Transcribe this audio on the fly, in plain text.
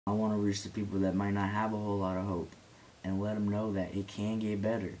I want to reach the people that might not have a whole lot of hope and let them know that it can get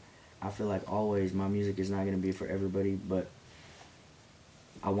better. I feel like always my music is not going to be for everybody, but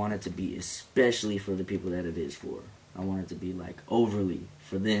I want it to be especially for the people that it is for. I want it to be like overly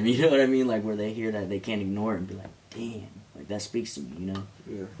for them, you know what I mean? Like where they hear that they can't ignore it and be like, damn, like that speaks to me, you know?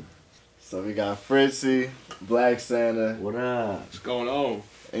 Yeah. So we got Fritzy, Black Santa. What up? What's going on?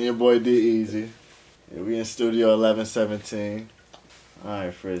 And your boy D-Easy. And we in studio 1117.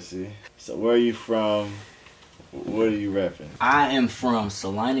 Alright, Fritzy. So where are you from? What are you repping? I am from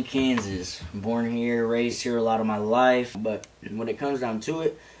Salina, Kansas. Born here, raised here a lot of my life. But when it comes down to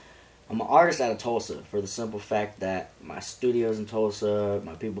it, I'm an artist out of Tulsa for the simple fact that my studio's in Tulsa,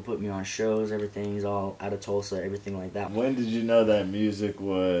 my people put me on shows, everything's all out of Tulsa, everything like that. When did you know that music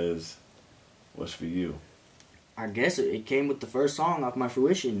was for you? I guess it came with the first song off my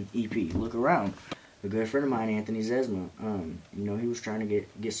Fruition EP, Look Around. A good friend of mine, Anthony Zesma, you know, he was trying to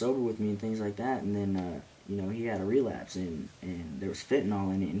get sober with me and things like that, and then, you know, he had a relapse, and there was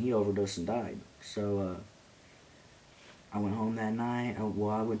fentanyl in it, and he overdosed and died. So, I went home that night. I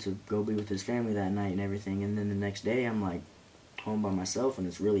went to go be with his family that night and everything, and then the next day, I'm, like, home by myself, and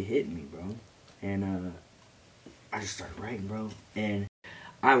it's really hitting me, bro. And, I just started writing, bro. And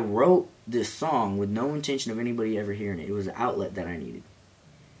I wrote this song with no intention of anybody ever hearing it. It was an outlet that I needed.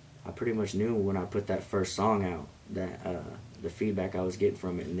 I pretty much knew when I put that first song out that the feedback I was getting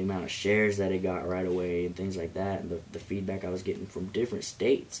from it and the amount of shares that it got right away and things like that, and the feedback I was getting from different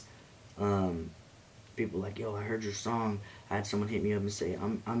states. People like, yo, I heard your song. I had someone hit me up and say,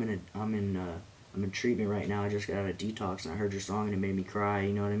 I'm in treatment right now. I just got out of detox and I heard your song and it made me cry.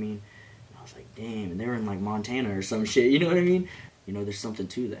 You know what I mean? And I was like, damn. And they were in like Montana or some shit. You know what I mean? You know, there's something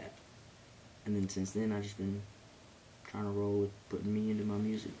to that. And then since then, I've just been trying to roll with putting me into my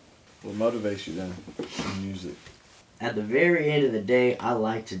music. What motivates you then in music? At the very end of the day, I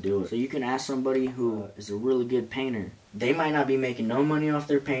like to do it. So you can ask somebody who is a really good painter. They might not be making no money off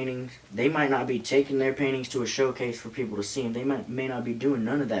their paintings. They might not be taking their paintings to a showcase for people to see them. They may not be doing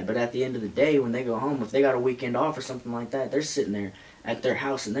none of that. But at the end of the day, when they go home, if they got a weekend off or something like that, they're sitting there at their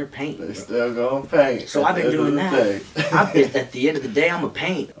house and they're painting. They still gonna paint. So I've been doing that. At the end of the day, I'm a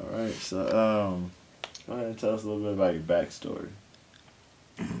paint. All right. So go ahead and tell us a little bit about your backstory.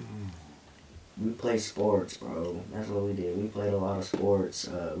 We played sports, bro. That's what we did. We played a lot of sports.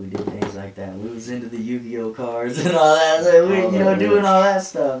 We did things like that. We was into the Yu-Gi-Oh cards and all that. So we, you know, doing all that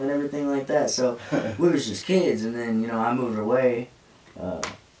stuff and everything like that. So we was just kids. And then, you know, I moved away,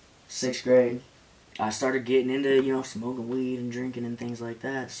 6th grade. I started getting into, you know, smoking weed and drinking and things like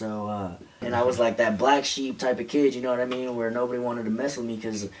that. So, and I was like that black sheep type of kid, you know what I mean, where nobody wanted to mess with me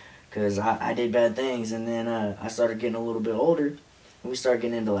because I did bad things. And then I started getting a little bit older. We started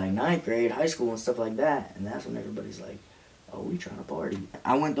getting into like 9th grade, high school and stuff like that. And that's when everybody's like, oh, we trying to party.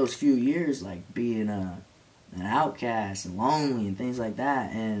 I went those few years like being an outcast and lonely and things like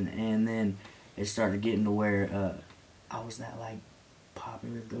that. And then it started getting to where I was that like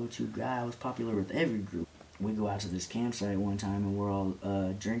popular go-to guy. I was popular with every group. We go out to this campsite one time and we're all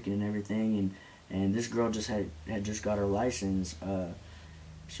drinking and everything. And this girl just had just got her license.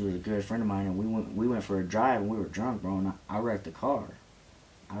 She was a good friend of mine, and we went for a drive, and we were drunk, bro, and I wrecked the car.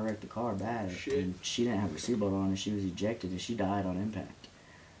 I wrecked the car bad, and she didn't have her seatbelt on, and she was ejected, and she died on impact.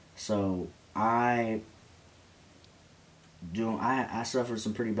 So I suffered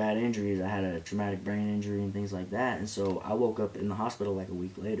some pretty bad injuries. I had a traumatic brain injury and things like that, and so I woke up in the hospital like a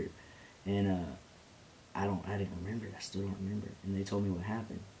week later, and I didn't remember it. I still don't remember it, and they told me what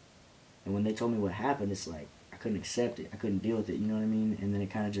happened. And when they told me what happened, it's like, I couldn't accept it. I couldn't deal with it, you know what I mean? And then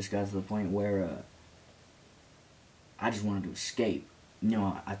it kind of just got to the point where I just wanted to escape. You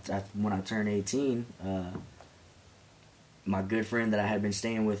know, when I turned 18, my good friend that I had been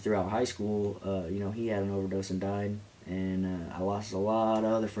staying with throughout high school, you know, he had an overdose and died. And I lost a lot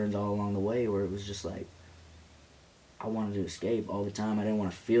of other friends all along the way where it was just like, I wanted to escape all the time. I didn't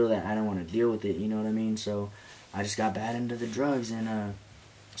want to feel that. I didn't want to deal with it, you know what I mean? So I just got bad into the drugs and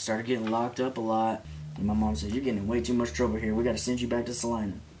started getting locked up a lot. And my mom said, you're getting in way too much trouble here. We got to send you back to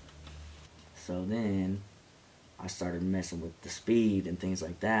Salina. So then I started messing with the speed and things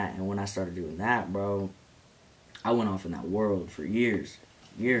like that. And when I started doing that, bro, I went off in that world for years,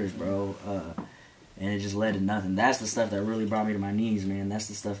 bro. And it just led to nothing. That's the stuff that really brought me to my knees, man. That's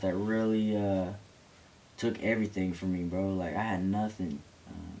the stuff that really took everything from me, bro. Like, I had nothing.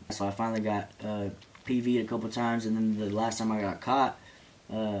 So I finally got PV'd a couple times. And then the last time I got caught,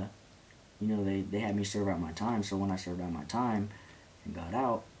 you know, they had me serve out my time. So when I served out my time and got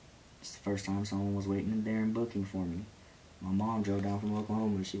out, it's the first time someone was waiting there and booking for me. My mom drove down from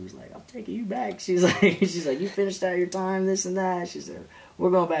Oklahoma and she was like, I'm taking you back. She's like, you finished out your time, this and that. She said, we're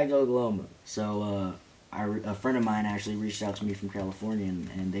going back to Oklahoma. So a friend of mine actually reached out to me from California,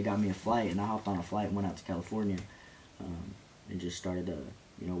 and they got me a flight, and I hopped on a flight and went out to California, and just started to,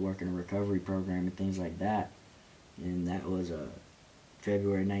 work in a recovery program and things like that. And that was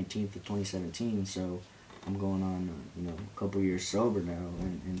February 19th of 2017. So I'm going on, a couple years sober now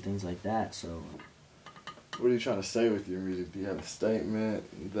and things like that. So. What are you trying to say with your music? Do you have a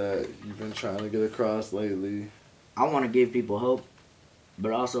statement that you've been trying to get across lately? I want to give people hope,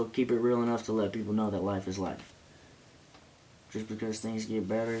 but also keep it real enough to let people know that life is life. Just because things get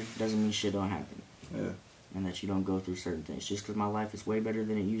better doesn't mean shit don't happen. Yeah. And that you don't go through certain things. Just because my life is way better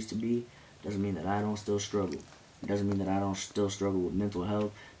than it used to be doesn't mean that I don't still struggle. It doesn't mean that I don't still struggle with mental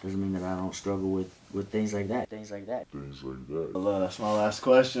health. Doesn't mean that I don't struggle with things like that. Well, that's my last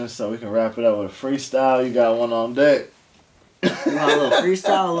question, so we can wrap it up with a freestyle. You got one on deck. You want a little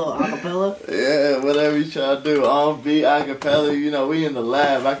freestyle, a little acapella? Yeah, whatever you try to do. On beat, acapella. We in the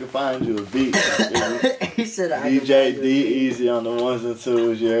lab. I can find you a beat. He said DJ D Easy on the ones and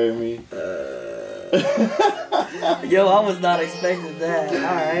twos. You heard me? Yo, I was not expecting that.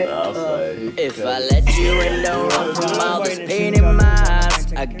 Alright. If I let you in, don't run from all this pain in my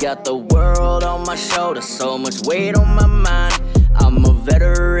eyes. I got the world on my shoulders, so much weight on my mind. I'm a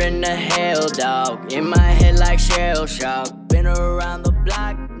veteran of hell, dog. In my head like shell shock. Been around the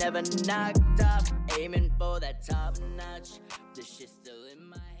block, never knocked off. Aiming for that top notch. This shit's still in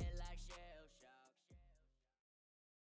my head.